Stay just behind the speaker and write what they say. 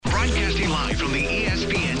from the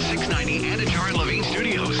ESPN 690 Anajar and Levine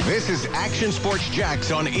studios. This is Action Sports Jax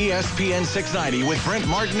on ESPN 690 with Brent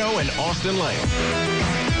Martineau and Austin Lane.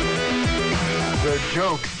 The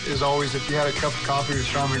joke is always if you had a cup of coffee with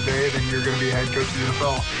Sean McVay, then you're going to be a head coach of the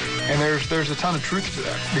NFL. And there's a ton of truth to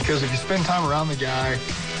that, because if you spend time around the guy,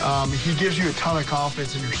 he gives you a ton of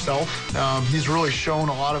confidence in yourself. He's really shown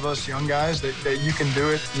a lot of us young guys that you can do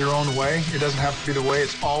it your own way. It doesn't have to be the way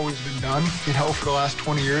it's always been done, for the last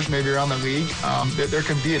 20 years, maybe around the league. That there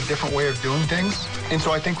can be a different way of doing things. And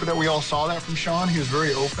so I think that we all saw that from Sean. He was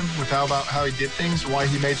very open with how he did things, why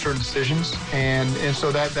he made certain decisions. And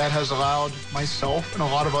so that has allowed myself and a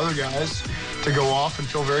lot of other guys to go off and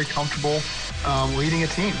feel very comfortable leading a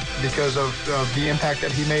team because of the impact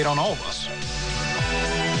that he made on all of us.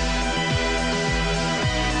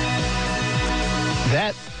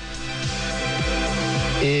 That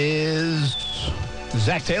is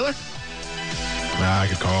Zach Taylor? I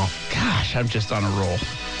could call. Gosh, I'm just on a roll.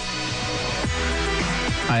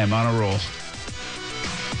 I am on a roll.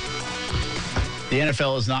 The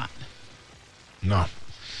NFL is not. No.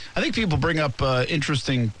 I think people bring up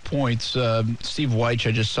interesting points. Steve Wyche,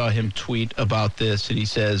 I just saw him tweet about this, and he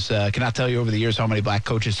says, cannot tell you over the years how many black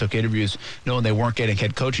coaches took interviews knowing they weren't getting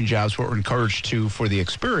head coaching jobs but were encouraged to for the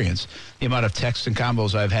experience. The amount of texts and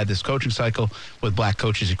combos I've had this coaching cycle with black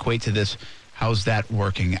coaches equate to this. How's that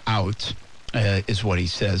working out, is what he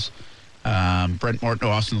says. Brent Martineau,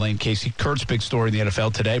 Austin Lane, Casey Kurtz, big story in the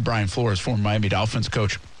NFL today. Brian Flores, former Miami Dolphins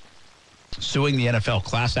coach, suing the NFL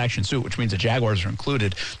class action suit, which means the Jaguars are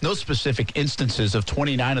included. No specific instances of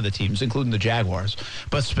 29 of the teams, including the Jaguars,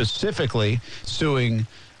 but specifically suing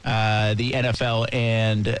the NFL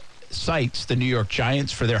and cites the New York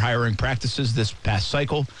Giants for their hiring practices this past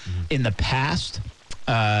cycle. In the past,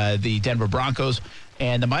 the Denver Broncos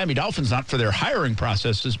and the Miami Dolphins, not for their hiring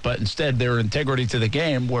processes, but instead their integrity to the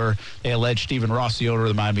game, where they alleged Stephen Ross, the owner of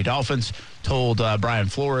the Miami Dolphins, told Brian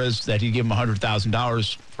Flores that he'd give him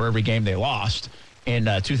 $100,000 for every game they lost. In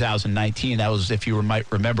 2019, that was, if you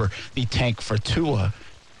might remember, the tank for Tua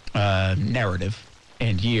narrative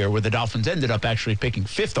and year, where the Dolphins ended up actually picking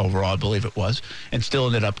 5th overall, I believe it was, and still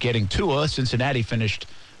ended up getting Tua. Cincinnati finished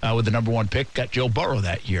with the number 1 pick, got Joe Burrow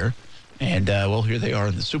that year. And, well, here they are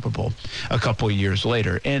in the Super Bowl a couple of years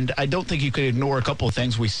later. And I don't think you could ignore a couple of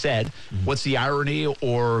things we said. What's the irony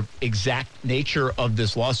or exact nature of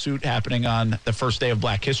this lawsuit happening on the first day of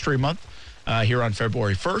Black History Month here on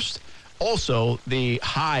February 1st? Also, the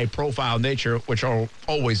high-profile nature, which are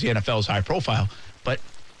always the NFL's high profile, but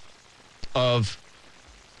of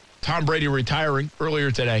Tom Brady retiring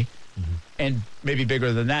earlier today. And maybe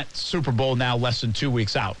bigger than that, Super Bowl now less than 2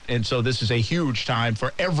 weeks out. And so this is a huge time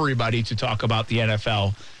for everybody to talk about the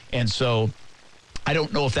NFL. And so I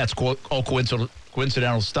don't know if that's all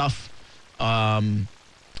coincidental stuff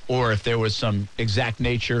or if there was some exact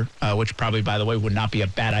nature, which probably, by the way, would not be a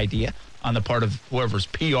bad idea on the part of whoever's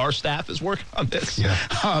PR staff is working on this.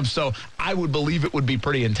 Yeah. So I would believe it would be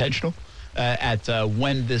pretty intentional at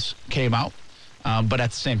when this came out. But at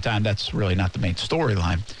the same time, that's really not the main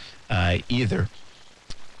storyline. Either.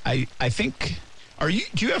 I think,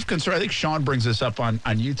 do you have concern? I think Sean brings this up on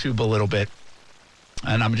YouTube a little bit,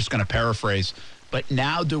 and I'm just going to paraphrase, but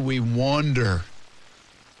now do we wonder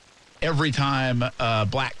every time a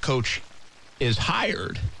black coach is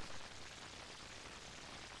hired,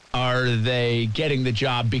 are they getting the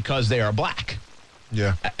job because they are black?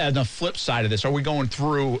 Yeah. And the flip side of this, are we going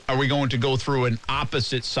to go through an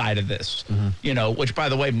opposite side of this? Which, by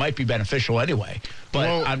the way, might be beneficial anyway. But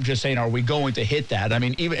I'm just saying, are we going to hit that? I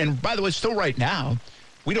mean, and by the way, still right now,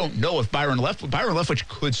 we don't know if Byron Leftwich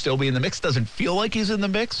could still be in the mix. Doesn't feel like he's in the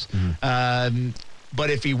mix. But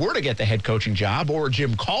if he were to get the head coaching job, or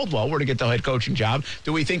Jim Caldwell were to get the head coaching job,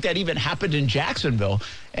 do we think that even happened in Jacksonville?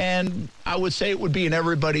 And I would say it would be in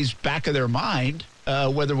everybody's back of their mind,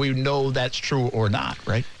 whether we know that's true or not,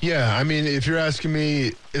 right? Yeah, I mean, if you're asking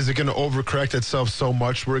me, is it going to overcorrect itself so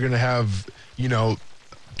much we're going to have,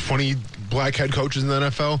 20 black head coaches in the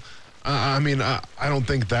NFL? I mean, I don't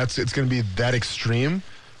think it's going to be that extreme.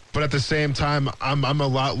 But at the same time, I'm a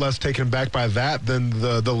lot less taken back by that than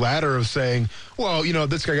the latter of saying, well,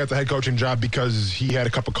 this guy got the head coaching job because he had a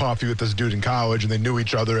cup of coffee with this dude in college and they knew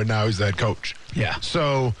each other and now he's the head coach. Yeah.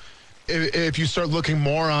 So if you start looking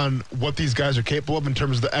more on what these guys are capable of in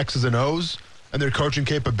terms of the X's and O's and their coaching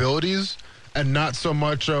capabilities, and not so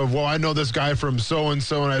much of, well, I know this guy from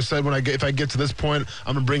so-and-so, and I said if I get to this point,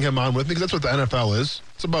 I'm going to bring him on with me, because that's what the NFL is.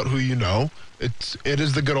 It's about who you know. It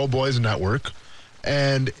is the good old boys network.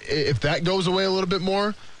 And if that goes away a little bit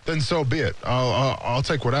more, then so be it. I'll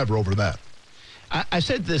take whatever over that. I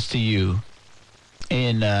said this to you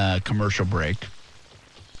in a commercial break.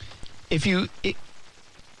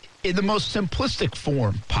 in the most simplistic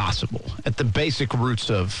form possible, at the basic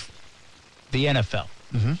roots of the NFL,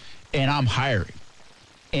 and I'm hiring,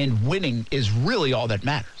 and winning is really all that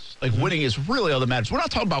matters. Like, winning is really all that matters. We're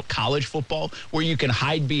not talking about college football where you can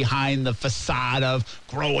hide behind the facade of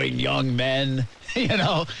growing young men, and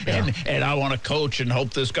I want to coach and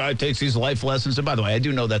hope this guy takes these life lessons. And by the way, I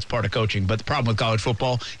do know that's part of coaching, but the problem with college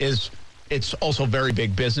football is it's also very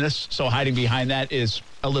big business. So hiding behind that is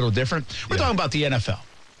a little different. We're talking about the NFL,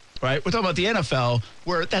 right? We're talking about the NFL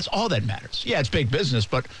where that's all that matters. Yeah, it's big business,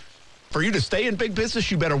 but for you to stay in big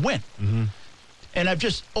business, you better win. And I've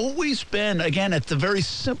just always been, again, at the very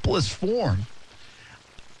simplest form,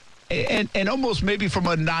 and almost maybe from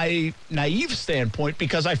a naive standpoint,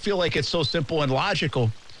 because I feel like it's so simple and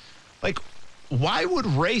logical. Like, why would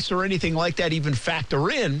race or anything like that even factor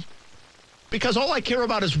in? Because all I care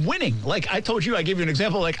about is winning. Like I told you, I gave you an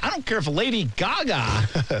example. Like, I don't care if Lady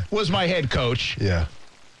Gaga was my head coach. Yeah.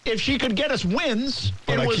 If she could get us wins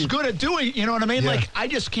and was good at doing, you know what I mean? Yeah. Like, I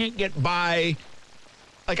just can't get by.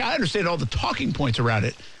 Like, I understand all the talking points around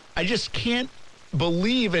it. I just can't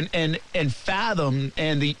believe and fathom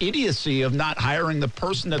and the idiocy of not hiring the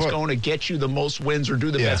person that's going to get you the most wins or do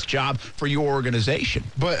the best job for your organization.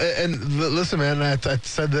 But, and listen, man, I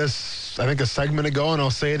said this, I think, a segment ago, and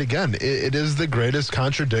I'll say it again. It is the greatest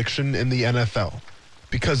contradiction in the NFL.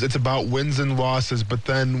 Because it's about wins and losses, but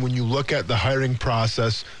then when you look at the hiring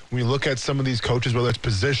process, when you look at some of these coaches, whether it's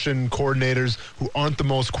position coordinators who aren't the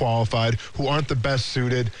most qualified, who aren't the best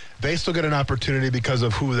suited, they still get an opportunity because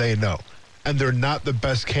of who they know, and they're not the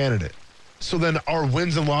best candidate. So then are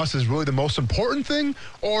wins and losses really the most important thing?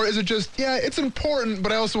 Or is it just, yeah, it's important,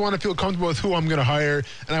 but I also want to feel comfortable with who I'm going to hire,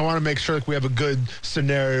 and I want to make sure that we have a good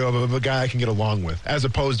scenario of a guy I can get along with, as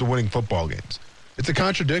opposed to winning football games. It's a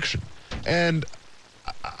contradiction. And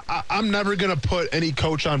I'm never going to put any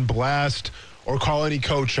coach on blast or call any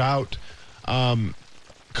coach out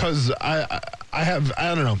because I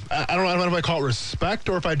don't know. I don't know if I call it respect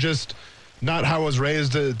or if I just not how I was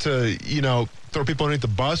raised to throw people underneath the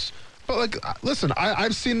bus. But, like, listen,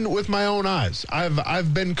 I've seen with my own eyes.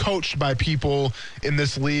 I've been coached by people in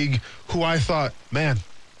this league who I thought, man,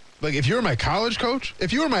 like, if you were my college coach,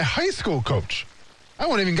 if you were my high school coach, I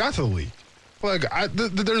wouldn't even got to the league. Like, I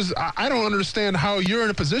don't understand how you're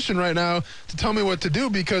in a position right now to tell me what to do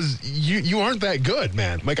because you aren't that good,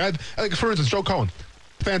 man. Like, for instance, Joe Cullen,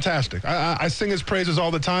 fantastic. I sing his praises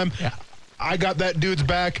all the time. Yeah. I got that dude's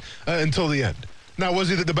back until the end. Now, was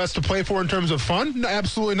he the best to play for in terms of fun? No,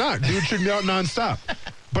 absolutely not. Dude should be out nonstop.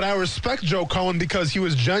 But I respect Joe Cullen because he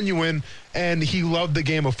was genuine and he loved the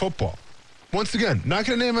game of football. Once again, not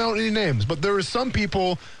going to name out any names, but there were some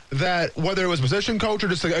people that, whether it was a position coach or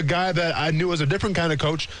just a guy that I knew was a different kind of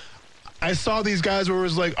coach, I saw these guys where it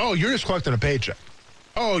was like, oh, you're just collecting a paycheck.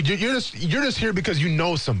 Oh, you're just here because you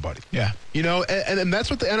know somebody. Yeah. You know, and that's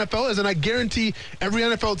what the NFL is, and I guarantee every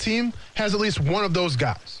NFL team has at least one of those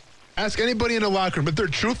guys. Ask anybody in the locker room. If they're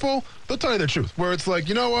truthful, they'll tell you the truth, where it's like,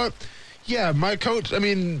 you know what? Yeah, my coach, or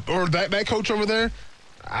that coach over there,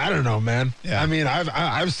 I don't know, man. Yeah. I mean,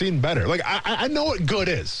 I've seen better. Like, I know what good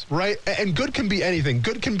is, right? And good can be anything.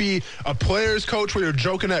 Good can be a player's coach where you're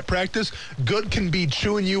joking at practice. Good can be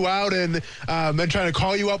chewing you out and trying to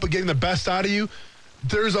call you up and getting the best out of you.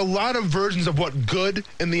 There's a lot of versions of what good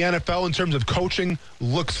in the NFL in terms of coaching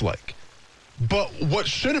looks like. But what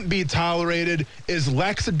shouldn't be tolerated is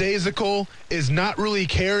lackadaisical, is not really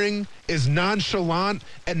caring, is nonchalant,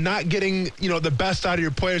 and not getting, the best out of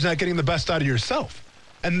your players, not getting the best out of yourself.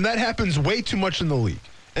 And that happens way too much in the league.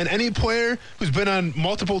 And any player who's been on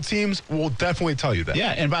multiple teams will definitely tell you that.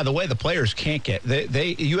 Yeah, and by the way, the players can't get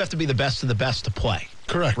you have to be the best of the best to play.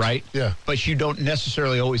 Correct. Right? Yeah. But you don't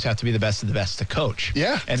necessarily always have to be the best of the best to coach.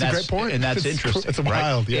 Yeah, and that's a great point. And that's interesting. It's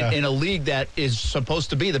wild, right? yeah. In a league that is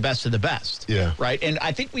supposed to be the best of the best. Yeah. Right? And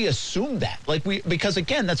I think we assume that. Because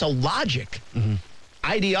again, that's a logic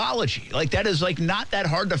ideology. Like, that is not that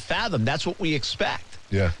hard to fathom. That's what we expect.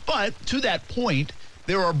 Yeah. But to that point,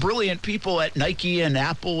 there are brilliant people at Nike and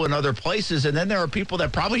Apple and other places, and then there are people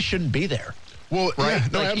that probably shouldn't be there. Well, right? Yeah,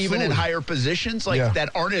 no, like, even in higher positions, that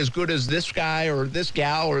aren't as good as this guy or this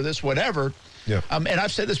gal or this whatever. Yeah. And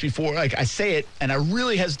I've said this before. Like, I say it, and I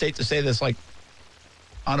really hesitate to say this,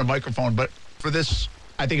 on a microphone, but for this,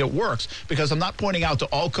 I think it works because I'm not pointing out to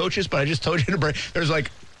all coaches, but I just told you to break. There's a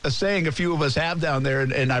saying a few of us have down there,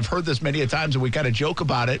 and I've heard this many a times, and we kind of joke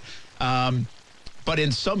about it. But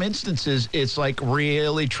in some instances, it's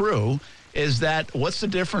really true. Is that what's the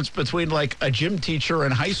difference between a gym teacher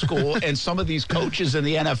in high school and some of these coaches in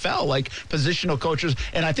the NFL, positional coaches?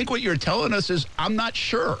 And I think what you're telling us is I'm not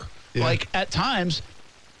sure. Yeah. At times,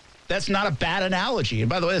 That's not a bad analogy. And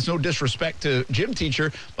by the way, that's no disrespect to gym teacher,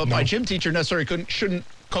 but my gym teacher necessarily shouldn't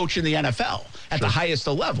coach in the NFL at the highest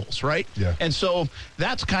of levels, right? Yeah. And so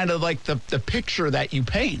that's kind of like the picture that you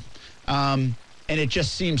paint. And it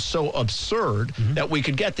just seems so absurd that we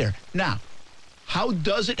could get there. Now, how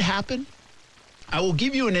does it happen? I will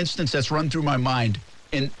give you an instance that's run through my mind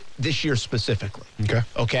in this year specifically.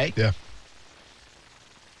 Okay? Yeah.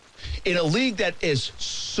 In a league that is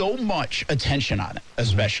so much attention on it,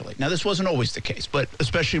 especially. Now, this wasn't always the case, but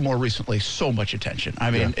especially more recently, so much attention.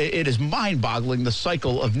 I mean, it is mind-boggling, the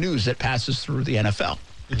cycle of news that passes through the NFL.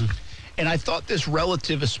 And I thought this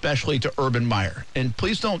relative especially to Urban Meyer. And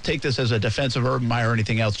please don't take this as a defense of Urban Meyer or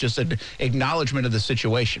anything else, just an acknowledgement of the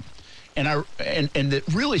situation. And it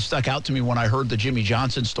really stuck out to me when I heard the Jimmy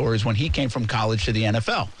Johnson stories when he came from college to the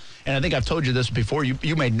NFL. And I think I've told you this before.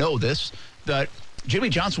 You may know this, that Jimmy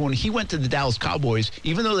Johnson, when he went to the Dallas Cowboys,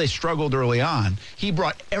 even though they struggled early on, he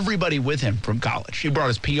brought everybody with him from college. He brought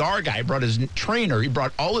his PR guy, he brought his trainer, he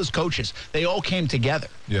brought all his coaches. They all came together.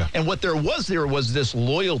 Yeah. And what there was this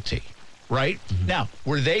loyalty, right? Now,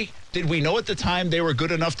 did we know at the time they were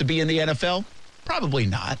good enough to be in the NFL? Probably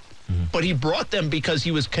not. But he brought them because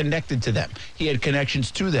he was connected to them. He had connections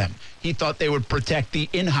to them. He thought they would protect the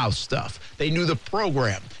in-house stuff. They knew the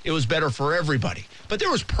program. It was better for everybody. But there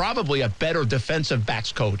was probably a better defensive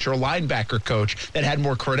backs coach or linebacker coach that had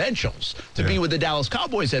more credentials to be with the Dallas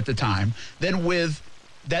Cowboys at the time than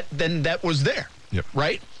that was there. Yep.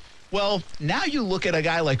 Right? Well, now you look at a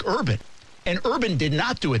guy like Urban. And Urban did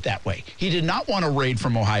not do it that way. He did not want to raid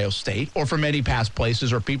from Ohio State or from any past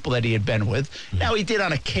places or people that he had been with. Now, he did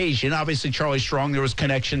on occasion. Obviously, Charlie Strong, there was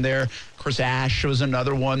connection there. Chris Ash was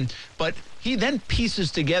another one. But he then pieces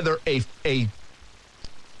together a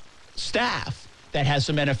staff that has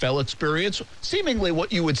some NFL experience, seemingly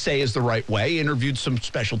what you would say is the right way. Interviewed some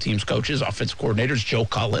special teams coaches, offensive coordinators, Joe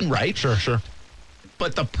Cullen, right? Sure.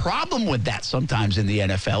 But the problem with that sometimes in the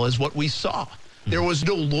NFL is what we saw. There was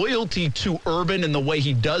no loyalty to Urban and the way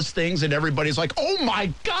he does things, and everybody's like, oh,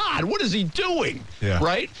 my God, what is he doing? Yeah.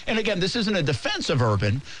 Right? And, again, this isn't a defense of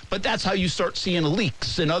Urban, but that's how you start seeing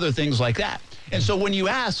leaks and other things like that. And so when you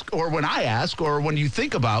ask, or when I ask, or when you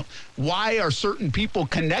think about why are certain people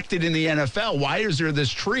connected in the NFL, why is there this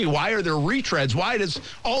tree, why are there retreads, why does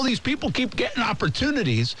all these people keep getting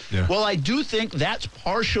opportunities? Yeah. Well, I do think that's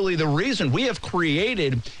partially the reason. We have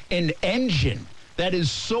created an engine that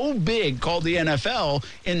is so big called the NFL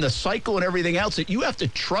in the cycle and everything else that you have to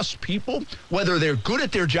trust people, whether they're good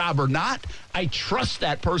at their job or not. I trust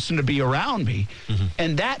that person to be around me.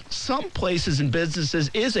 And that some places and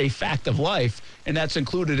businesses is a fact of life, and that's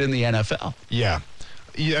included in the NFL. Yeah,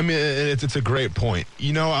 I mean, it's a great point.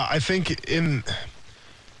 You know, I think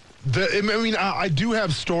I do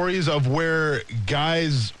have stories of where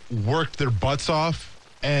guys worked their butts off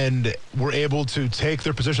and were able to take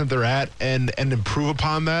their position that they're at and improve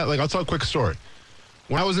upon that. Like, I'll tell a quick story.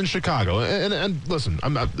 When I was in Chicago, and listen,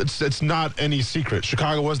 it's not any secret.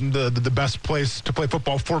 Chicago wasn't the best place to play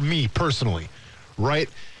football for me personally, right?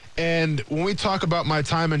 And when we talk about my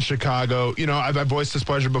time in Chicago, you know, I've voiced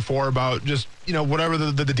displeasure before about just, you know, whatever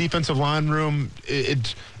the defensive line room,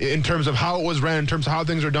 it in terms of how it was ran, in terms of how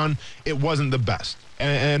things are done, it wasn't the best.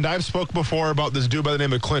 And I've spoke before about this dude by the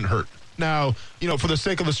name of Clint Hurt. Now, you know, for the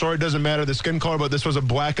sake of the story, it doesn't matter the skin color, but this was a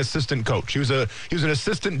black assistant coach. He was an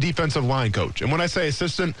assistant defensive line coach. And when I say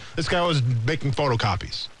assistant, this guy was making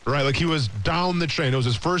photocopies, right? Like, he was down the train. It was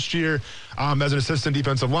his first year as an assistant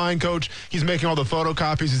defensive line coach. He's making all the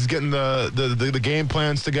photocopies. He's getting the game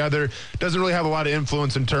plans together. Doesn't really have a lot of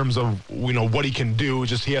influence in terms of, you know, what he can do.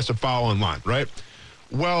 Just he has to follow in line, right?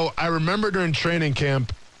 Well, I remember during training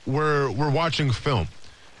camp, we're watching film.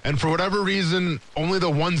 And for whatever reason, only the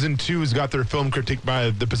 1s and 2s got their film critiqued by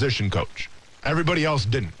the position coach. Everybody else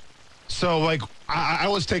didn't. So, like, I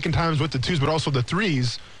was taking times with the 2s, but also the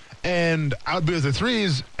 3s. And I would be with the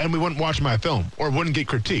 3s, and we wouldn't watch my film or wouldn't get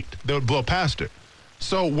critiqued. They would blow past it.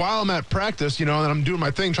 So while I'm at practice, you know, and I'm doing my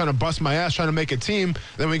thing, trying to bust my ass, trying to make a team,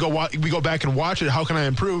 then we go back and watch it. How can I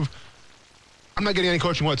improve? I'm not getting any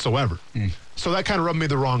coaching whatsoever. So that kind of rubbed me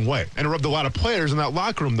the wrong way. And it rubbed a lot of players in that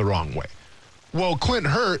locker room the wrong way. Well, Clint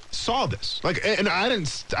Hurt saw this. Like, and I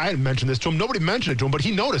didn't mention this to him. Nobody mentioned it to him, but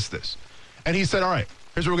he noticed this. And he said, all right,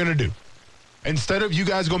 here's what we're going to do. Instead of you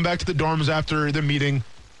guys going back to the dorms after the meeting,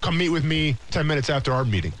 come meet with me 10 minutes after our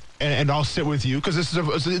meeting. And I'll sit with you, because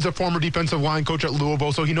it's a former defensive line coach at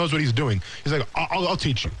Louisville, so he knows what he's doing. He's like, I'll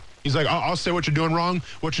teach you. He's like, I'll say what you're doing wrong,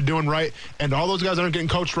 what you're doing right, and all those guys that aren't getting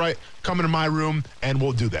coached right, come into my room, and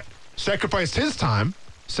we'll do that. Sacrificed his time,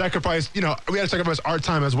 you know, we had to sacrifice our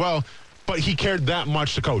time as well, but he cared that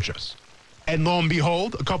much to coach us. And lo and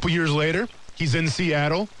behold, a couple years later, he's in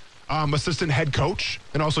Seattle. assistant head coach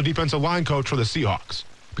and also defensive line coach for the Seahawks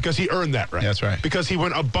because he earned that right. That's right. Because he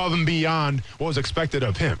went above and beyond what was expected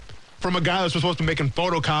of him. From a guy that's supposed to be making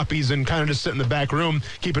photocopies and kind of just sit in the back room,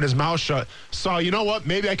 keeping his mouth shut, saw, you know what,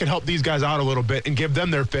 maybe I can help these guys out a little bit and give them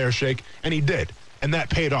their fair shake, and he did. And that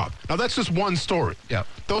paid off. Now, that's just one story. Yep.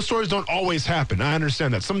 Those stories don't always happen. I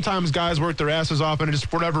understand that. Sometimes guys work their asses off, and just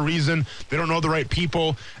for whatever reason, they don't know the right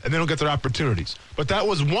people, and they don't get their opportunities. But that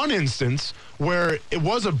was one instance where it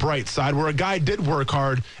was a bright side, where a guy did work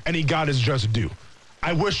hard, and he got his just due.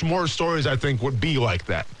 I wish more stories, I think, would be like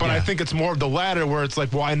that. But I think it's more of the latter where it's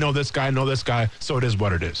like, well, I know this guy, so it is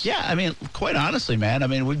what it is. Yeah, I mean, quite honestly, man, I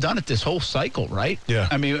mean, we've done it this whole cycle, right? Yeah.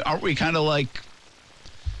 I mean, aren't we kind of like,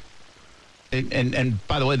 and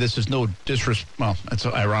by the way, this is no disrespect, well, it's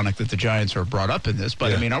ironic that the Giants are brought up in this,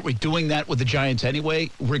 but I mean, aren't we doing that with the Giants anyway,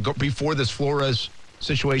 before this Flores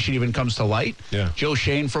situation even comes to light? Yeah. Joe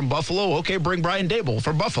Shane from Buffalo, okay, bring Brian Daboll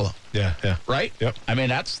from Buffalo. Yeah. Right? Yep. I mean,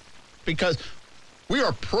 that's because we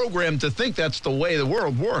are programmed to think that's the way the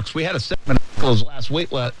world works. We had a segment late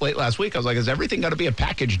last week. I was like, is everything got to be a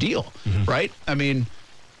package deal, right? I mean,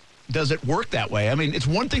 does it work that way? I mean, it's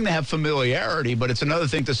one thing to have familiarity, but it's another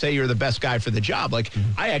thing to say you're the best guy for the job. Like,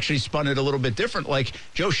 I actually spun it a little bit different. Like,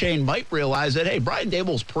 Joe Shane might realize that, hey, Brian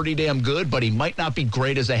Daboll's pretty damn good, but he might not be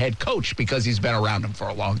great as a head coach because he's been around him for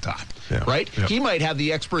a long time, right? Yep. He might have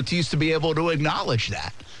the expertise to be able to acknowledge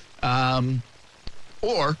that.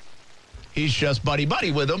 Or he's just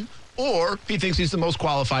buddy-buddy with him, or he thinks he's the most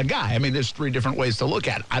qualified guy. I mean, there's three different ways to look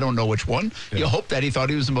at it. I don't know which one. Yeah. You hope that he thought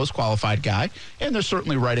he was the most qualified guy, and there's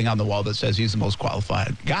certainly writing on the wall that says he's the most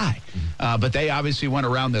qualified guy. But they obviously went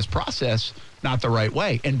around this process not the right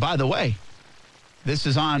way. And by the way, this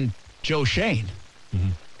is on Joe Shane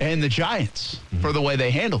and the Giants for the way they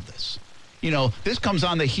handled this. You know, this comes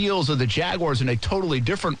on the heels of the Jaguars in a totally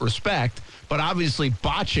different respect, but obviously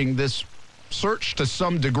botching this search to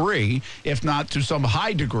some degree, if not to some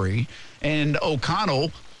high degree, and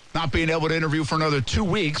O'Connell not being able to interview for another 2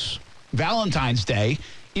 weeks, Valentine's Day,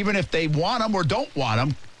 even if they want him or don't want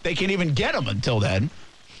him, they can't even get him until then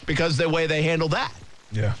because the way they handle that.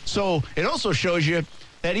 Yeah. So it also shows you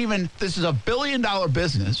that even this is a billion-dollar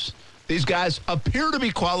business. These guys appear to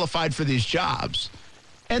be qualified for these jobs,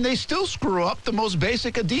 and they still screw up the most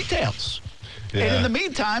basic of details. Yeah. And in the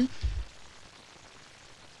meantime,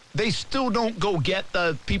 they still don't go get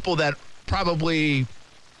the people that probably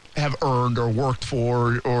have earned or worked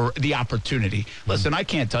for or the opportunity. Listen, I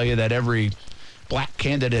can't tell you that every black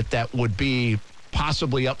candidate that would be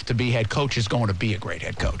possibly up to be head coach is going to be a great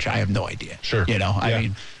head coach. I have no idea. Sure. You know, I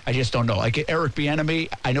mean, I just don't know. Like Eric Bieniemy,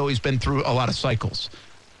 I know he's been through a lot of cycles.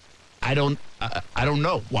 I don't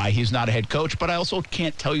know why he's not a head coach, but I also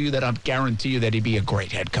can't tell you that I guarantee you that he'd be a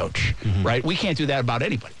great head coach, right? We can't do that about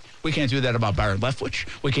anybody. We can't do that about Byron Leftwich.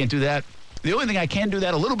 We can't do that. The only thing I can do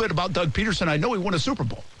that a little bit about Doug Peterson, I know he won a Super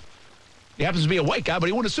Bowl. He happens to be a white guy, but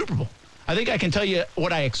he won a Super Bowl. I think I can tell you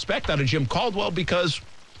what I expect out of Jim Caldwell because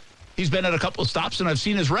he's been at a couple of stops and I've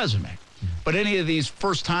seen his resume. But any of these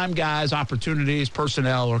first-time guys, opportunities,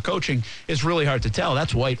 personnel, or coaching, it's really hard to tell.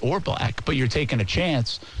 That's white or black, but you're taking a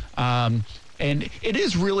chance. And it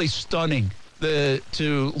is really stunning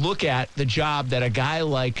to look at the job that a guy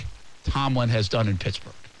like Tomlin has done in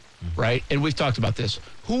Pittsburgh. Right? And we've talked about this.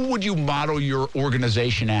 Who would you model your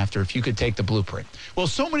organization after if you could take the blueprint? Well,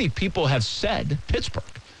 so many people have said Pittsburgh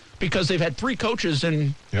because they've had three coaches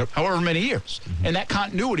in however many years. And that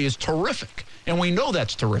continuity is terrific. And we know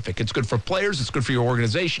that's terrific. It's good for players. It's good for your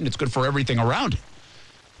organization. It's good for everything around it.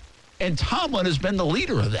 And Tomlin has been the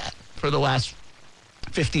leader of that for the last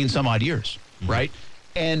 15 some odd years. Right?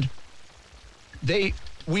 And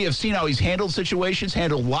we have seen how he's handled situations,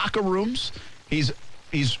 handled locker rooms. He's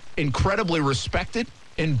incredibly respected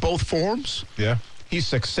in both forms. Yeah. He's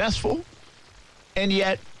successful. And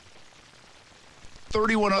yet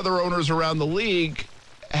 31 other owners around the league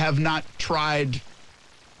have not tried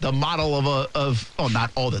the model of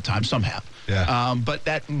not all the time, some have. Yeah. But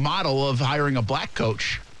that model of hiring a black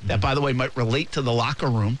coach that, by the way, might relate to the locker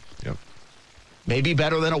room. Yep. Maybe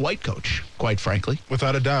better than a white coach, quite frankly.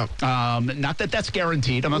 Without a doubt. Not that that's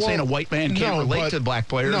guaranteed. I'm not saying a white man can't relate to black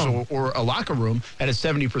players or a locker room that is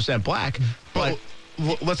 70% black. But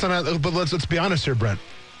let's be honest here, Brent.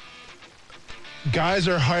 Guys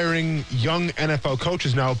are hiring young NFL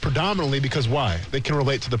coaches now predominantly because why? They can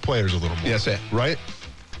relate to the players a little more. Yes, right?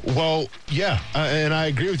 Well, yeah, and I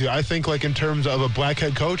agree with you. I think, like, in terms of a black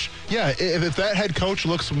head coach, if that head coach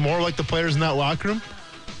looks more like the players in that locker room,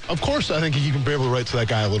 of course, I think he can be able to relate to that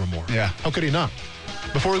guy a little more. Yeah. How could he not?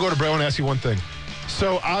 Before we go to Brett, I want to ask you one thing.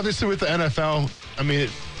 So, obviously, with the NFL, I mean,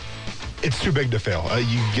 it's too big to fail.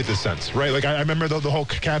 You get the sense, right? Like I remember the whole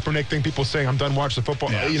Kaepernick thing. People saying I'm done watching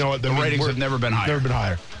football. Yeah. You know, the ratings have never been higher. Never been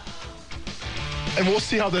higher. And we'll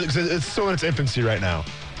see how it's still in its infancy right now.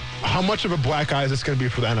 How much of a black eye is this going to be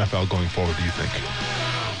for the NFL going forward? Do you think?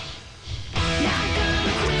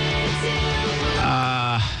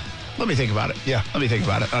 Let me think about it. Yeah. Let me think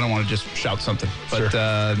about it. I don't want to just shout something. But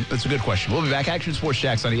it's a good question. We'll be back. Action Sports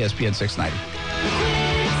Jacks on ESPN 690.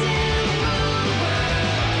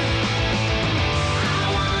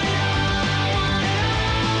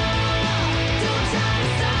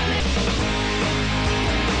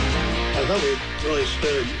 I thought we really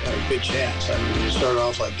stood a good chance. I mean, we started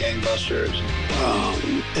off like gangbusters,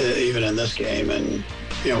 even in this game, and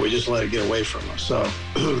we just let it get away from us. So,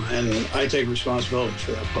 and I take responsibility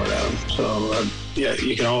for that part, Adam. So,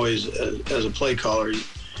 you can always, as a play caller,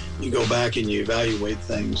 you go back and you evaluate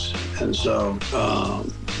things, and so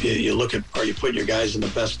you look at, are you putting your guys in the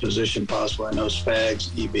best position possible? I know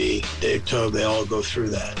Spags, EB, Dave Tobe, they all go through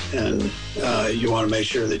that, and you want to make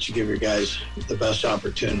sure that you give your guys the best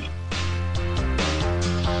opportunity.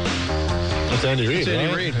 That's Andy Reid. It's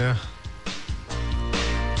Andy Reid. Yeah.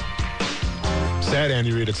 Sad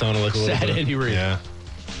Andy Reid, it sounded like a little Sad bit. Andy Reid. Yeah.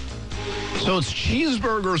 So it's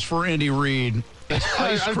cheeseburgers for Andy Reid. It's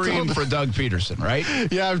ice cream for Doug Peterson, right?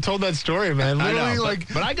 Yeah, I've told that story, man. Literally, I know,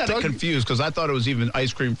 but I got it confused because I thought it was even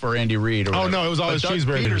ice cream for Andy Reid. Oh, no, it was always Doug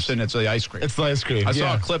cheeseburgers. Peterson, it's the ice cream. It's the ice cream. I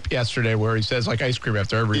saw a clip yesterday where he says like ice cream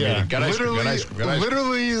after every meeting. Got ice cream, got ice cream, got ice cream.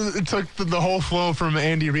 Literally, it took the whole flow from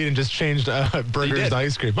Andy Reid and just changed burgers to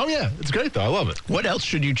ice cream. Oh, yeah. It's great, though. I love it. What else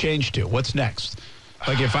should you change to? What's next?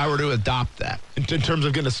 Like if I were to adopt that. In terms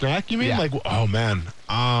of getting a snack, you mean? Yeah. Like, oh, man.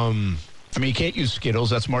 I mean, you can't use Skittles.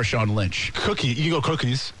 That's Marshawn Lynch. Cookie. You can go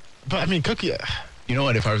cookies. But, I mean, cookie. You know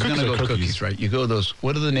what? If I was going to go cookies, right? You go those.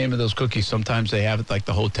 What are the name of those cookies? Sometimes they have it like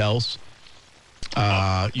the hotels.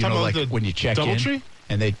 Like when you check in. Doubletree?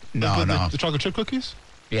 And they The chocolate chip cookies?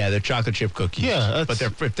 Yeah, they're chocolate chip cookies. Yeah, but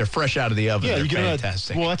if they're fresh out of the oven, they're you get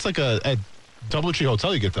fantastic. Well, that's like a Doubletree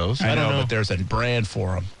hotel. You get those. I know, but there's a brand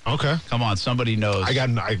for them. Okay. Come on, somebody knows. I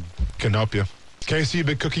can help you. Casey, you a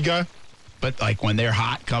big cookie guy? But like when they're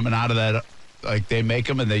hot coming out of that. Like they make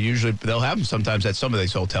them, and they'll have them sometimes at some of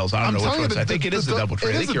these hotels. I don't know which ones. I think it is the Doubletree.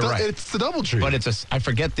 I think you're right. It's the Doubletree. But I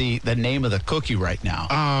forget the name of the cookie right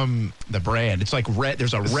now. The brand. It's like red.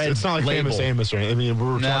 There's a red. It's not like label. Famous Amos, right? I mean,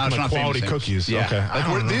 we're talking like quality cookies. Yeah. Okay.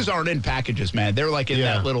 Like these aren't in packages, man. They're like in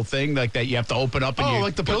that little thing like that you have to open up and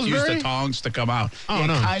like the Pillsbury? use the tongs to come out. Oh,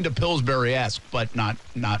 no. Kind of Pillsbury-esque, but not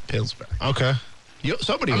Pillsbury. Okay.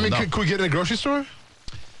 Somebody. I mean, will know. could we get in a grocery store?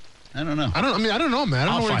 I don't know. I don't know, man. I don't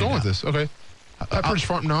know where you're going with this. Okay. Pepperidge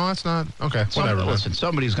Farm? No, it's not. Okay, whatever. Listen,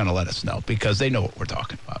 somebody's going to let us know because they know what we're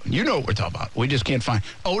talking about. You know what we're talking about. We just can't find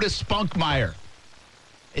Otis Spunkmeyer.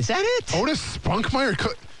 Is that it? Otis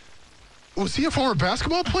Spunkmeyer? Was he a former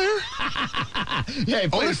basketball player? Yeah, he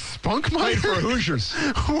played, Otis Spunkmeyer? played for Hoosiers.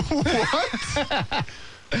 What?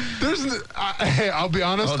 Hey, I'll be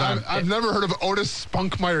honest. I've never heard of Otis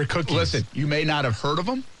Spunkmeyer cookies. Listen, you may not have heard of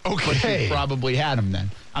them. Okay. But you probably had them then.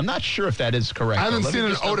 I'm not sure if that is correct. I haven't seen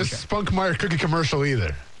an Otis Spunkmeyer cookie commercial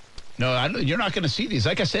either. No, you're not going to see these.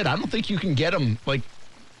 Like I said, I don't think you can get them. Like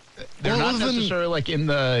they're not necessarily like in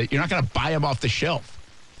the. You're not going to buy them off the shelf.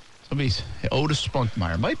 Somebody's Otis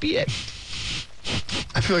Spunkmeyer might be it.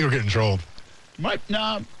 I feel like we're getting trolled. Like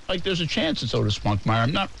there's a chance it's Otis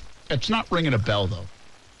Spunkmeyer. It's not ringing a bell though.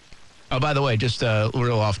 Oh, by the way, just a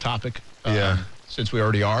little off topic. Since we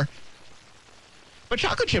already are. But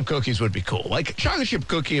chocolate chip cookies would be cool. Like chocolate chip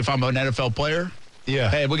cookie if I'm an NFL player. Yeah.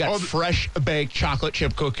 Hey, we got fresh baked chocolate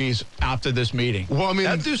chip cookies after this meeting. Well, I mean,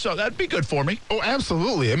 that'd be good for me. Oh,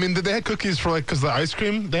 absolutely. I mean, they had cookies for because the ice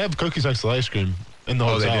cream. They have cookies next to the ice cream in the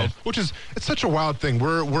hotel, they did? Which is it's such a wild thing.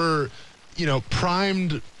 We're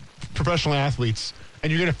primed professional athletes, and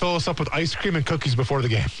you're gonna fill us up with ice cream and cookies before the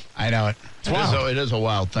game. I know it. It is a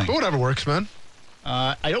wild thing. But whatever works, man.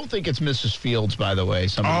 I don't think it's Mrs. Fields, by the way.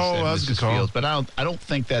 Somebody said that's a good Mrs. call. Fields, but I don't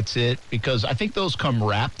think that's it because I think those come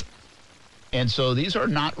wrapped, and so these are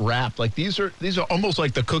not wrapped. Like these are almost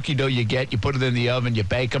like the cookie dough you get. You put it in the oven, you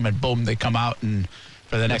bake them, and boom, they come out. And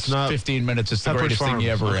for the next 15 minutes, it's the greatest thing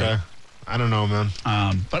you ever ate. I don't know, man.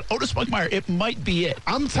 But Otis Spunkmeyer, it might be it.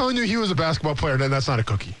 I'm telling you, he was a basketball player, and that's not a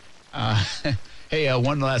cookie. Hey,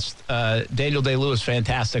 one last. Daniel Day-Lewis,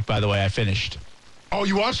 fantastic, by the way. I finished. Oh,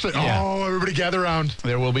 you watched it? Yeah. Oh, everybody gather around.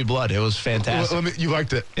 There will be blood. It was fantastic. You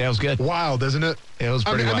liked it? Yeah, it was good. Wild, isn't it? It was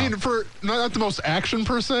pretty wild. I mean, for not the most action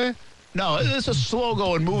per se. No, it's a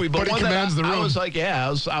slow-going movie, but it one commands the room. I was like, I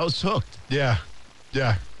was hooked. Yeah.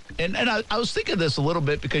 And I was thinking this a little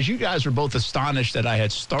bit because you guys were both astonished that I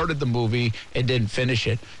had started the movie and didn't finish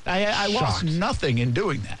it. I lost nothing in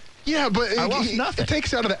doing that. Yeah, but I lost nothing. It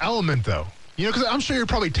takes you out of the element, though. You know, because I'm sure you're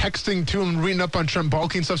probably texting to him, reading up on Trent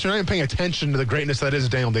Baalke and stuff, so you're not even paying attention to the greatness that is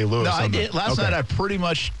Daniel Day-Lewis. No, I did. Last night I pretty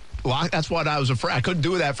much locked. That's what I was afraid. I couldn't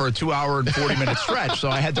do that for a 2-hour and 40-minute stretch, so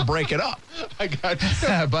I had to break it up. I got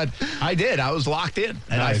you. But I did. I was locked in,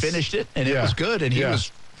 and Nice. I finished it, and it was good, and he Yeah.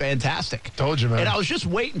 was fantastic. Told you, man. And I was just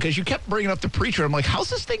waiting because you kept bringing up the preacher. I'm like, how's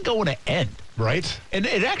this thing going to end? Right? And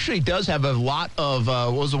it actually does have a lot of,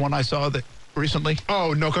 what was the one I saw that recently?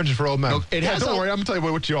 Oh, No Country for Old Men. No, it has don't a- worry. I'm going to tell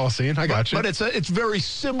you what you all seen. I got you. But it's very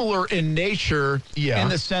similar in nature Yeah. in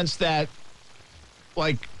the sense that,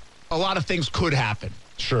 like, a lot of things could happen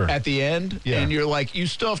Sure. at the end. Yeah. And you're like, you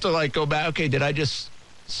still have to, like, go back, okay, did I just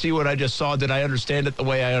see what I just saw? Did I understand it the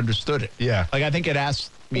way I understood it? Yeah. Like, I think it asks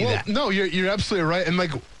me Well, that. no, you're absolutely right. And,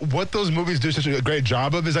 like, what those movies do such a great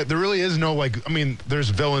job of is that there really is no, like, I mean, there's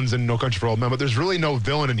villains in No Country for Old Men, but there's really no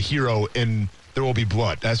villain and hero in There Will Be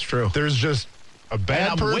Blood. That's true. There's just a And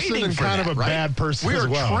bad I'm person waiting and for kind that, of a right? bad person We as are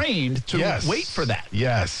well. trained to Yes. wait for that.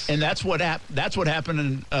 Yes. And that's what happened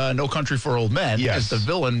in No Country for Old Men. Yes. As the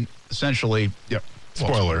villain, essentially. Yep.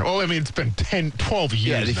 Spoiler. Oh, I mean, it's been 10, 12 years.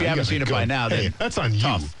 Yeah, if you now. haven't guys are seen it by good. now, Hey, then that's on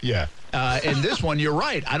tough. you. Yeah. In this one, you're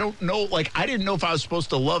right. I don't know. Like, I didn't know if I was supposed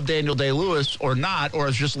to love Daniel Day-Lewis or not, or I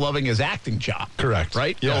was just loving his acting job. Correct.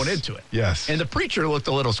 Right? Yes. Going into it. Yes. And the preacher looked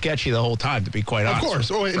a little sketchy the whole time, to be quite Of honest.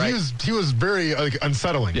 course. Oh, and right? he was very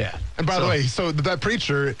unsettling. Yeah. And by the So- way, so that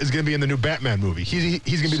preacher is going to be in the new Batman movie. He's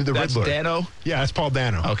going to be the That's Riddler. Dano? Yeah, that's Paul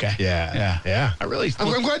Dano. Okay. Yeah. Yeah. I really.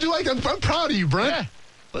 I'm glad you liked it. I'm proud of you, Brent. Yeah.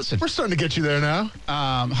 Listen, We're starting to get you there now.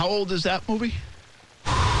 how old is that movie?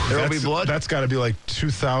 There Will Be Blood? That's got to be like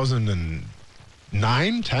 2009,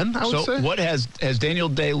 10, I would So, say. what has Daniel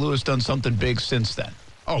Day-Lewis done something big since then?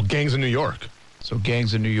 Oh, Gangs in New York. So,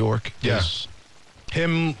 Gangs in New York Yeah. is.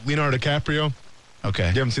 Him, Leonardo DiCaprio. Okay.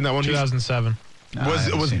 You haven't seen that one? 2007. No, I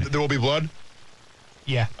haven't Was seen it. There Will Be Blood?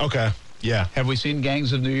 Yeah. Okay. Yeah. Have we seen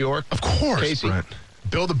Gangs of New York? Of course, Casey? Brent.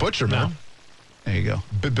 Bill the Butcher, man. There you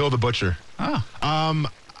go. Bill the Butcher. Oh.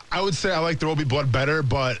 I would say I like There Will Be Blood better,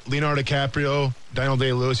 but Leonardo DiCaprio, Daniel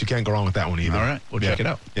Day-Lewis, you can't go wrong with that one either. All right. We'll check it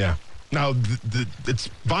out. Yeah. Now, it's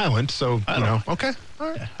violent, so, I you don't know. know. Okay. All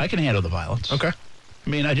right. Yeah, I can handle the violence. Okay. I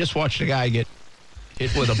mean, I just watched a guy get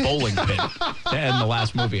hit with a bowling pin in the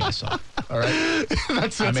last movie I saw. All right.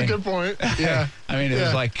 That's I mean- a good point. Yeah. I mean, it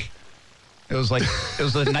Yeah. was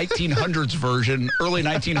the 1900s version, early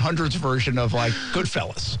 1900s version of like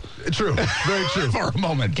Goodfellas True. Very true. for a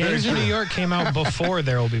moment. Gangs of New York came out before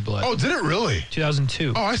There Will Be Blood. Oh, did it really?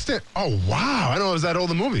 2002. Oh, wow. I know it was that old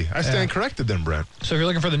a movie. I stand corrected then, Brent. So if you're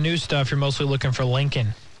looking for the new stuff, you're mostly looking for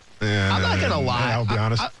Lincoln. Yeah, I'm not gonna lie. I'll be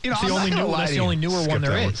honest. It's the only new. That's the only newer one Skip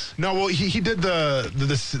there that is. No, well, he did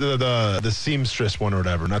the seamstress one or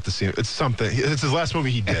whatever. Not the seam. It's something. It's his last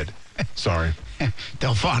movie he did. Sorry.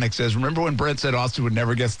 Delphonic says, remember when Brent said Austin would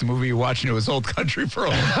never guess the movie you watched and it was Old Country for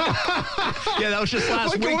Old Men? Yeah, that was just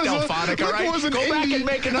last Like it week, was Delphonic, all like it right? was an Go back indie- and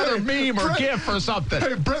make another meme or Brent- GIF or something.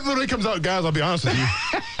 Hey, Brent literally comes out, guys. I'll be honest with you.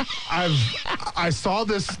 I saw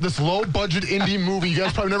this low budget indie movie. You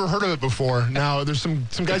guys probably never heard of it before. Now there's some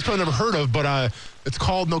guys probably never heard of, but it's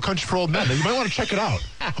called No Country for Old Men. You might want to check it out.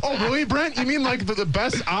 Oh, really, Brent? You mean like the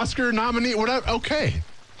best Oscar nominee? Whatever. Okay.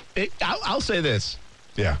 I'll say this.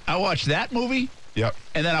 Yeah. I watched that movie, Yep.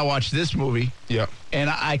 and then I watched this movie, Yep. and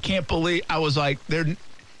I can't believe I was like,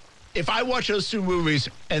 if I watch those two movies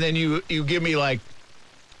and then you give me like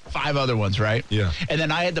 5 other ones, right? Yeah. And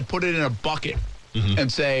then I had to put it in a bucket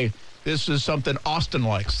and say, this is something Austin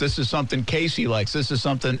likes. This is something Casey likes. This is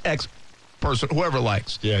something X person, whoever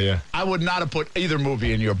likes. Yeah. I would not have put either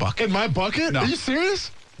movie in your bucket. In my bucket? No. Are you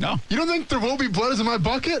serious? No. You don't think There Will Be Blood is in my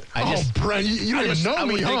bucket? Brent, you don't even know I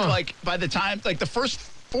me, would huh? think like by the time, like the first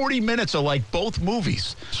 40 minutes of like both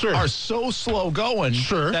movies Sure. are so slow going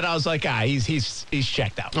Sure. that I was like, he's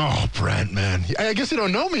checked out. Oh, Brent, man. I guess you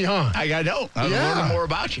don't know me, huh? I know. I'm Yeah. learning more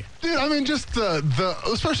about you. Dude, I mean, just the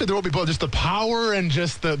especially There Will Be Blood, just the power and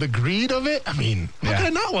just the greed of it. I mean, how Yeah. could I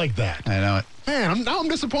not like that? I know it. Man, I'm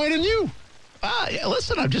disappointed in you. Yeah,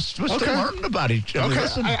 listen, we're still Okay. learning about each other. Okay.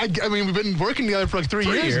 Listen, I mean, we've been working together for like 3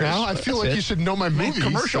 years now. I feel That's like it. you should know my I mean, movies.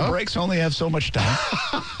 commercial huh? breaks only have so much time.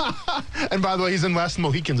 And by the way, he's in Last of the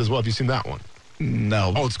Mohicans as well. Have you seen that one?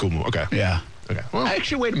 No. Old school movie. Okay. Yeah. Okay. Well,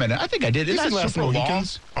 Actually, wait a minute. I think I did. he's Isn't in that Last of super the long?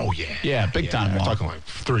 Mohicans. Oh, yeah. Yeah, big time We're long. talking like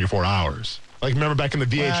 3 or 4 hours. Like, remember back in the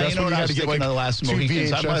VHS Well, you know when what you I had was to get thinking like of the Last 2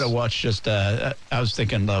 Mohicans? I VHS? might have watched just. I was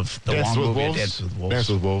thinking of the Dances long with movie Wolves? Dances with Wolves.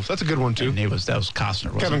 Dances with Wolves. That's a good one, too. And that was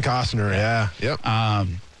Costner. Wasn't Kevin it? Costner, yeah. Yep.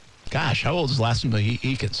 Gosh, how old is Last of the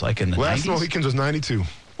Mohicans? Like in the Last 90s? Mohicans was 92.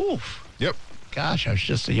 Oof. Yep. Gosh, I was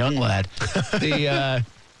just a young lad.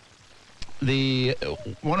 The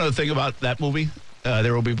one other thing about that movie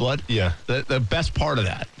There Will Be Blood? Yeah. The best part of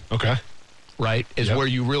that, Okay. right, is where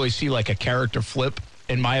you really see like a character flip,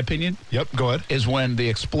 in my opinion. Yep, go ahead. Is when the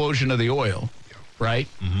explosion of the oil, right?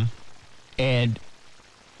 Mm-hmm. And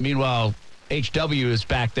meanwhile, HW is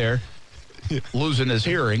back there losing his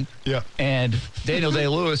hearing. Yeah. And Daniel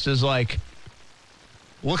Day-Lewis is like,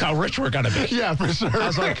 look how rich we're going to be. Yeah, for sure. I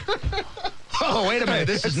was like, oh, wait a minute.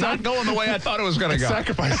 This is not going the way I thought it was going to go.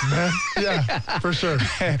 Sacrifice, man. Yeah, for sure.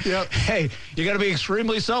 Yep. Hey, you got to be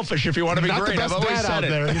extremely selfish if you want to be Not great. the best I've always dad said out it.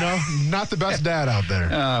 there, you know? Not the best dad out there.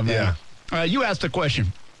 Oh, man. Yeah. You asked a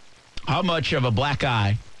question. How much of a black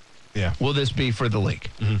eye will this be for the league?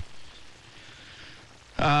 Mm-hmm.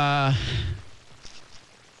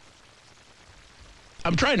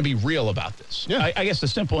 I'm trying to be real about this. Yeah. I guess the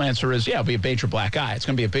simple answer is, it'll be a major black eye. It's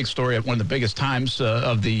going to be a big story at one of the biggest times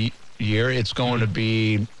of the year. It's going to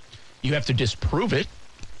be, you have to disprove it.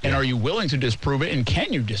 And are you willing to disprove it? And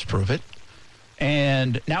can you disprove it?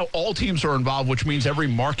 And now all teams are involved, which means every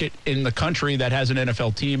market in the country that has an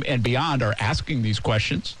NFL team and beyond are asking these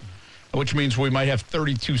questions, which means we might have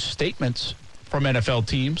 32 statements from NFL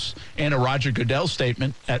teams and a Roger Goodell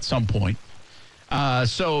statement at some point.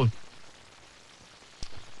 So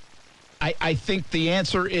I think the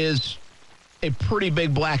answer is a pretty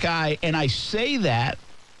big black eye. And I say that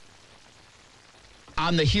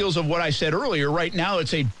on the heels of what I said earlier. Right now,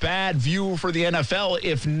 it's a bad view for the NFL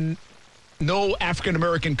if no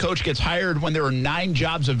African-American coach gets hired when there are 9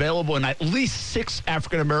 jobs available and at least 6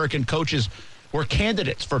 African-American coaches were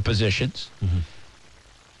candidates for positions. Mm-hmm.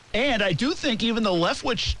 And I do think even the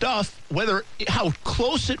Leftwich stuff, how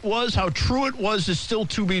close it was, how true it was, is still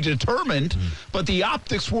to be determined. Mm-hmm. But the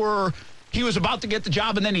optics were he was about to get the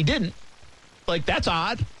job and then he didn't. Like, that's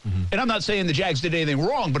odd. Mm-hmm. And I'm not saying the Jags did anything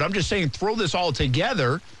wrong, but I'm just saying throw this all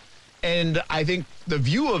together. And I think the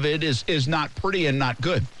view of it is not pretty and not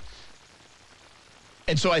good.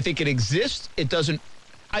 And so I think it exists. It doesn't.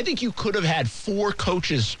 I think you could have had 4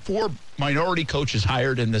 minority coaches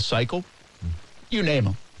hired in this cycle. Mm-hmm. You name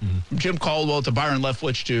them. Mm-hmm. From Jim Caldwell to Byron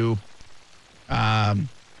Leftwich to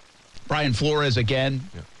Brian Flores again,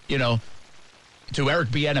 to Eric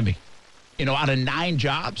Bieniemy, out of 9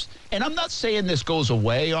 jobs. And I'm not saying this goes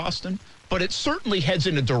away, Austin, but it certainly heads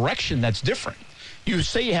in a direction that's different. You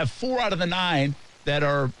say you have 4 out of the 9 that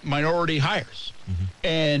are minority hires. Mm-hmm.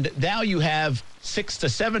 And now you have 6 to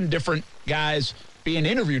 7 different guys being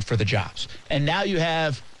interviewed for the jobs. And now you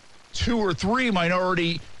have 2 or 3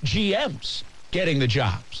 minority GMs getting the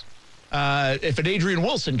jobs. If an Adrian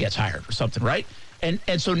Wilson gets hired or something, right? And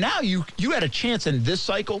so now you had a chance in this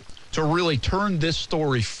cycle to really turn this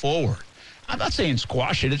story forward. I'm not saying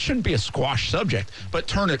squash it. It shouldn't be a squash subject, but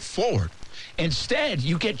turn it forward. Instead,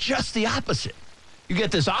 you get just the opposite. You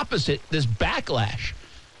get this backlash.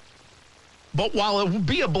 But while it will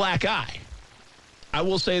be a black eye, I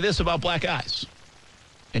will say this about black eyes.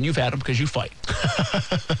 And you've had them because you fight.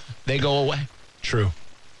 They go away. True.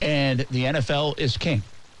 And the NFL is king.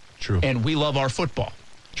 True. And we love our football.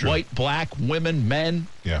 True. White, black, women, men,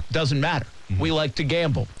 doesn't matter. Mm-hmm. We like to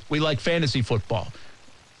gamble. We like fantasy football.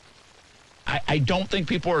 I don't think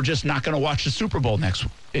people are just not going to watch the Super Bowl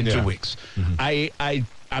in 2 weeks. Mm-hmm.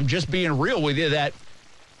 I'm just being real with you that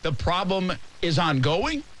the problem is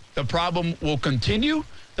ongoing. The problem will continue.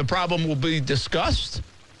 The problem will be discussed.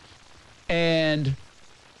 And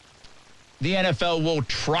the NFL will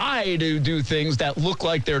try to do things that look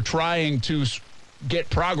like they're trying to get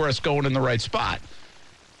progress going in the right spot.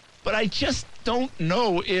 But I just don't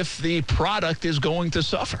know if the product is going to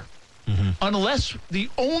suffer. Mm-hmm. Unless the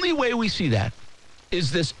only way we see that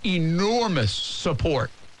is this enormous support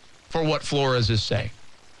for what Flores is saying.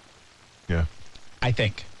 Yeah. I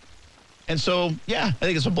think. And so, I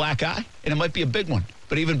think it's a black eye, and it might be a big one.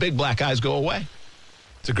 But even big black eyes go away.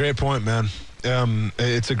 It's a great point, man.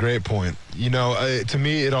 It's a great point. To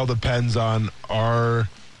me, it all depends on our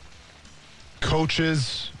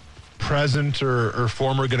coaches, present or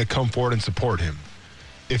former, going to come forward and support him.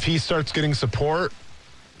 If he starts getting support,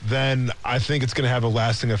 then I think it's going to have a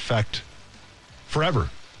lasting effect forever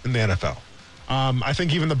in the NFL. I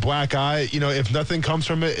think even the black eye, if nothing comes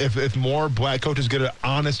from it, if more black coaches get an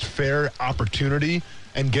honest, fair opportunity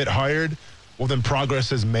and get hired, well, then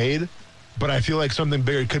progress is made. But I feel like something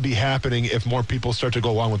bigger could be happening if more people start to go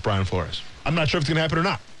along with Brian Flores. I'm not sure if it's going to happen or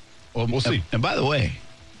not. Well, we'll see. And by the way,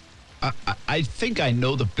 I think I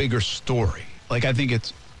know the bigger story. Like, I think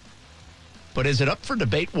it's... But is it up for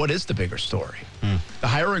debate? What is the bigger story? The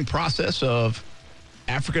hiring process of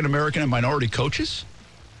African-American and minority coaches?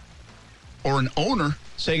 Or an owner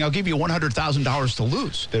saying, I'll give you $100,000 to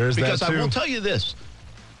lose? There's that, too. Because I will tell you this.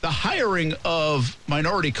 The hiring of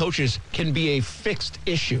minority coaches can be a fixed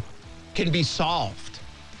issue. can be solved.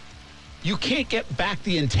 You can't get back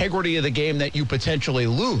the integrity of the game that you potentially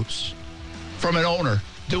lose from an owner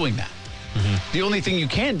doing that. The only thing you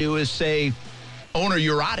can do is say, owner,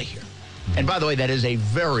 you're out of here. And by the way, that is a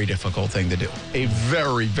very difficult thing to do. A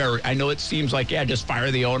very, very, I know it seems like, yeah, just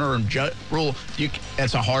fire the owner and rule.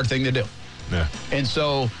 That's a hard thing to do. Yeah. And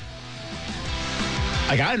so,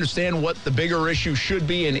 like, I understand what the bigger issue should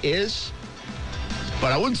be and is,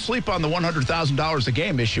 but I wouldn't sleep on the $100,000 a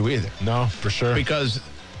game issue either. No, for sure. Because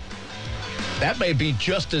that may be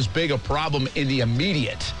just as big a problem in the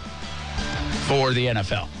immediate for the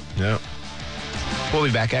NFL. Yeah. We'll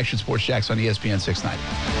be back. Action Sports Jacks on ESPN 690.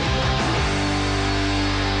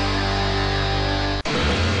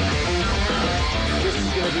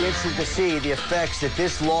 Be interesting to see the effects that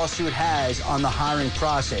this lawsuit has on the hiring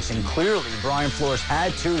process. And clearly, Brian Flores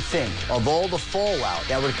had to think of all the fallout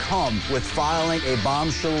that would come with filing a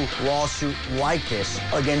bombshell lawsuit like this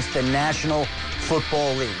against the National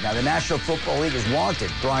Football League. Now, the National Football League has wanted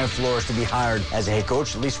Brian Flores to be hired as a head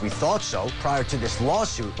coach. At least we thought so prior to this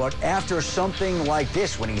lawsuit. But after something like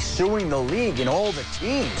this, when he's suing the league and all the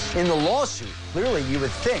teams in the lawsuit, clearly you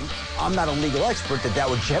would think, I'm not a legal expert, that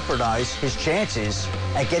would jeopardize his chances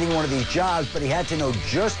at getting one of these jobs. But he had to know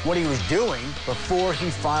just what he was doing before he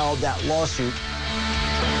filed that lawsuit.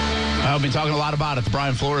 I've been talking a lot about it. The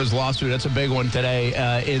Brian Flores lawsuit, that's a big one today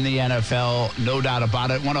in the NFL, no doubt about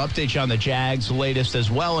it. I want to update you on the Jags' latest as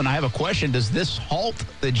well. And I have a question. Does this halt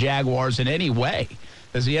the Jaguars in any way?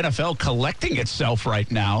 Is the NFL collecting itself right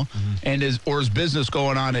now? And is business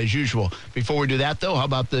going on as usual? Before we do that, though, how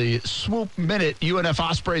about the Swoop Minute,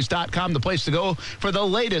 UNFOspreys.com, the place to go for the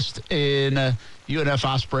latest in UNF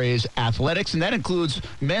Ospreys athletics, and that includes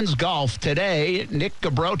men's golf. Today, Nick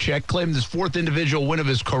Gabrelchek claimed his fourth individual win of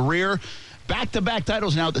his career. Back-to-back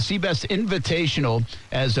titles now at the Seabest Invitational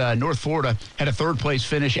as North Florida had a third-place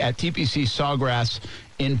finish at TPC Sawgrass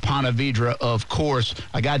in Ponte Vedra, of course.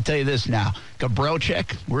 I got to tell you this now.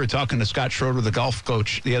 Gabrelchek, we were talking to Scott Schroeder, the golf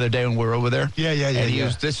coach, the other day when we were over there. Yeah.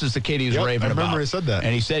 And this is the kid he was raving about. I remember he said that.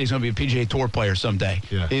 And he said he's going to be a PGA Tour player someday.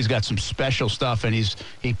 Yeah. He's got some special stuff, and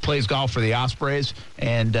he plays golf for the Ospreys,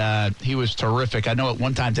 and he was terrific. I know at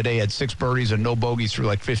one time today he had 6 birdies and no bogeys through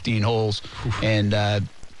like 15 holes, and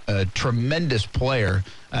a tremendous player,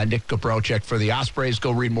 Nick Gabrelchek for the Ospreys.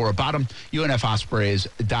 Go read more about him,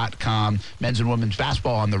 UNFOspreys.com. Men's and women's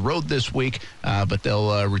basketball on the road this week, but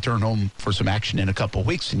they'll return home for some action in a couple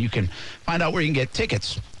weeks, and you can find out where you can get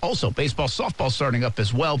tickets. Also, baseball, softball starting up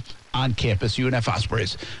as well on campus,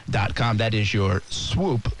 UNFOspreys.com. That is your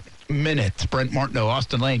Swoop Minute. Brent Martineau,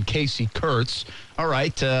 Austin Lane, Casey Kurtz. All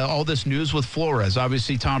right, all this news with Flores.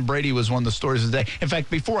 Obviously, Tom Brady was one of the stories of the day. In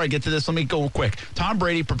fact, before I get to this, let me go quick. Tom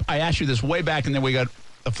Brady, I asked you this way back, and then we got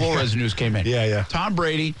the Flores news came in. Yeah. Tom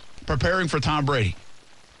Brady, preparing for Tom Brady.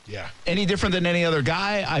 Yeah. Any different than any other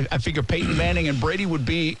guy? I figure Peyton Manning and Brady would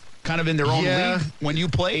be kind of in their own league when you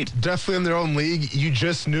played. Definitely in their own league. You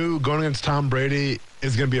just knew going against Tom Brady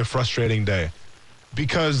is going to be a frustrating day.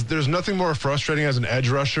 Because there's nothing more frustrating as an edge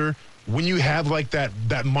rusher when you have like that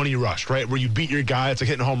money rush, right? Where you beat your guy, it's like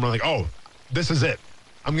hitting a home run, like, oh, this is it.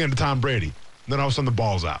 I'm getting to Tom Brady. And then all of a sudden the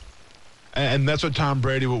ball's out. And that's what Tom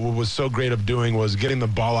Brady was so great of doing, was getting the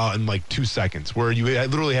ball out in like 2 seconds, where you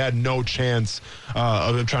literally had no chance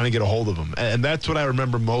of him trying to get a hold of him. And that's what I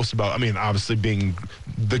remember most about. I mean, obviously being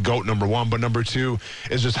the GOAT, number one, but number two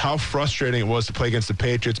is just how frustrating it was to play against the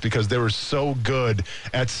Patriots because they were so good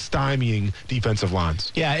at stymieing defensive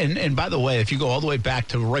lines. Yeah, and by the way, if you go all the way back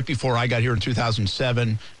to right before I got here in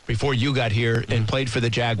 2007, before you got here and played for the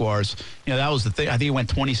Jaguars, that was the thing. I think he went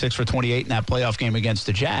 26 for 28 in that playoff game against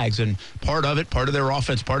the Jags, and part of their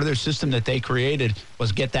offense, part of their system that they created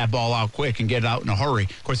was get that ball out quick and get it out in a hurry.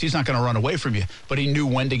 Of course, he's not going to run away from you, but he knew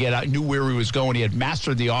when to get out, knew where he was going. He had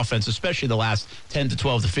mastered the offense, especially the last 10 to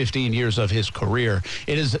 12 to 15 years of his career.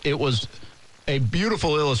 It was a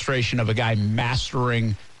beautiful illustration of a guy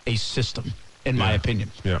mastering a system, in my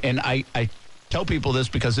opinion. Yeah. And I tell people this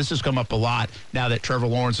because this has come up a lot now that Trevor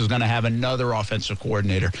Lawrence is going to have another offensive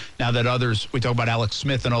coordinator. Now that we talk about Alex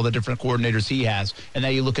Smith and all the different coordinators he has, and now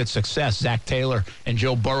you look at success, Zach Taylor and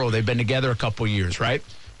Joe Burrow, they've been together a couple years, right?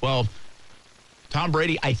 Well, Tom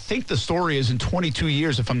Brady, I think the story is in 22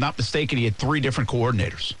 years, if I'm not mistaken, he had 3 different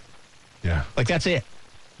coordinators. Yeah. Like, that's it.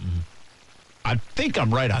 Mm-hmm. I think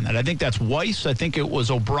I'm right on that. I think that's Weiss, I think it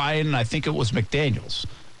was O'Brien, and I think it was McDaniels.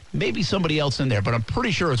 Maybe somebody else in there, but I'm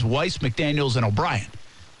pretty sure it's Weiss, McDaniels, and O'Brien.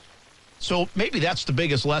 So maybe that's the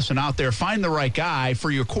biggest lesson out there. Find the right guy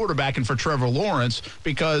for your quarterback and for Trevor Lawrence,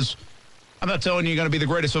 because I'm not telling you you're going to be the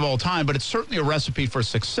greatest of all time, but it's certainly a recipe for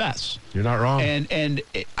success. You're not wrong. And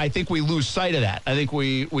I think we lose sight of that. I think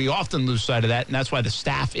we often lose sight of that, and that's why the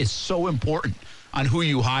staff is so important on who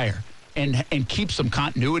you hire and keep some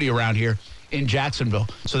continuity around here in Jacksonville.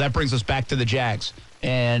 So that brings us back to the Jags.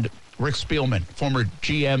 And Rick Spielman, former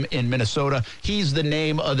GM in Minnesota, he's the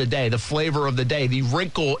name of the day, the flavor of the day, the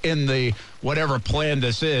wrinkle in the whatever plan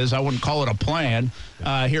this is. I wouldn't call it a plan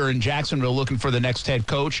here in Jacksonville, looking for the next head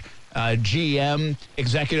coach, GM,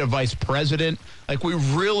 executive vice president. Like, we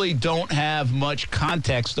really don't have much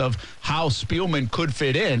context of how Spielman could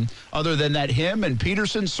fit in, other than that him and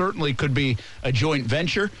Peterson certainly could be a joint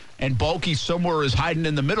venture, and Baalke somewhere is hiding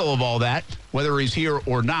in the middle of all that, whether he's here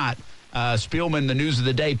or not. Spielman, the news of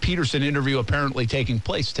the day, Peterson interview apparently taking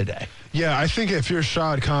place today. Yeah, I think if you're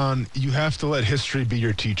Shad Khan, you have to let history be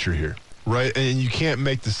your teacher here, right? And you can't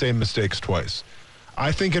make the same mistakes twice.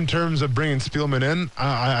 I think in terms of bringing Spielman in,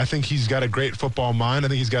 I think he's got a great football mind. I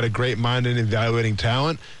think he's got a great mind in evaluating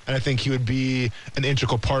talent, and I think he would be an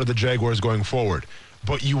integral part of the Jaguars going forward.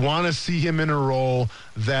 But you want to see him in a role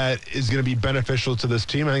that is going to be beneficial to this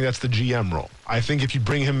team. I think that's the GM role. I think if you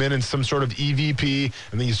bring him in some sort of EVP,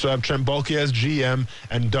 and then you still have Trent Baalke as GM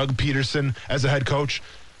and Doug Peterson as a head coach,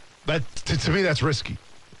 that to me, that's risky.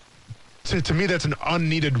 To me, that's an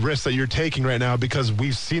unneeded risk that you're taking right now, because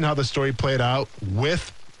we've seen how the story played out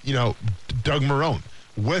with, Doug Marrone,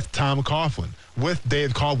 with Tom Coughlin, with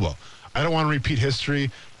Dave Caldwell. I don't want to repeat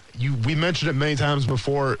history. We mentioned it many times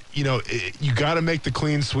before. You got to make the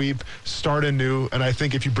clean sweep, start anew, and I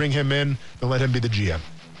think if you bring him in, then let him be the GM.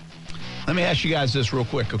 Let me ask you guys this real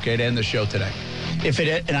quick, okay, to end the show today.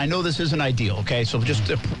 And I know this isn't ideal, okay, so just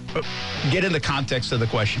to get in the context of the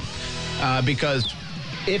question, because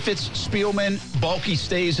if it's Spielman, Baalke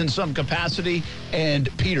stays in some capacity,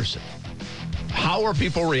 and Peterson, how are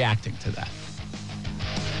people reacting to that?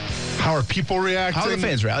 How are people reacting? How are the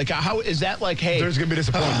fans reacting? Like, how is that like, hey, there's going to be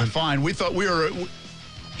disappointment. Fine. We thought we were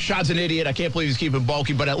Shad's an idiot. I can't believe he's keeping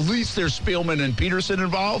Baalke, but at least there's Spielman and Peterson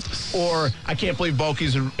involved. Or I can't believe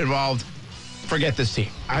Balke's involved. Forget this team.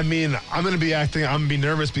 I mean, I'm going to be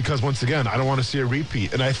nervous because, once again, I don't want to see a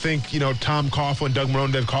repeat. And I think, Tom Coughlin, Doug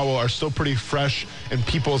Marrone, Dave Caldwell are still pretty fresh in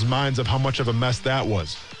people's minds of how much of a mess that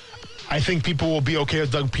was. I think people will be okay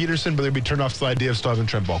with Doug Peterson, but they'll be turned off to the idea of still having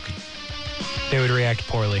Trent Baalke. They would react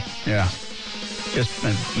poorly. Yeah.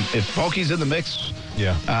 If Baalke's in the mix,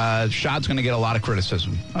 Shad's going to get a lot of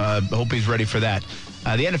criticism. Hope he's ready for that.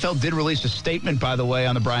 The NFL did release a statement, by the way,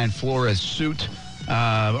 on the Brian Flores suit.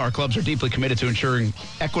 Our clubs are deeply committed to ensuring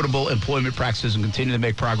equitable employment practices and continue to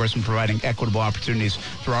make progress in providing equitable opportunities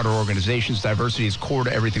throughout our organizations. Diversity is core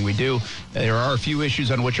to everything we do. There are a few issues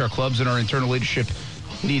on which our clubs and our internal leadership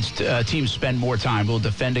needs teams spend more time. We'll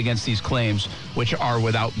defend against these claims, which are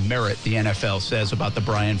without merit, the NFL says about the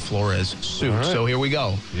Brian Flores suit. Right. So here we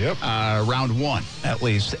go. Yep. Round one, at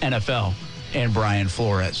least, NFL and Brian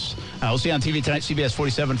Flores. We'll see you on TV tonight, CBS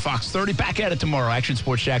 47, Fox 30. Back at it tomorrow. Action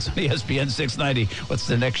Sports Jax on ESPN 690. What's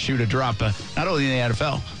the next shoe to drop? Not only in the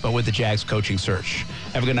NFL, but with the Jags coaching search.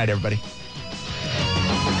 Have a good night, everybody.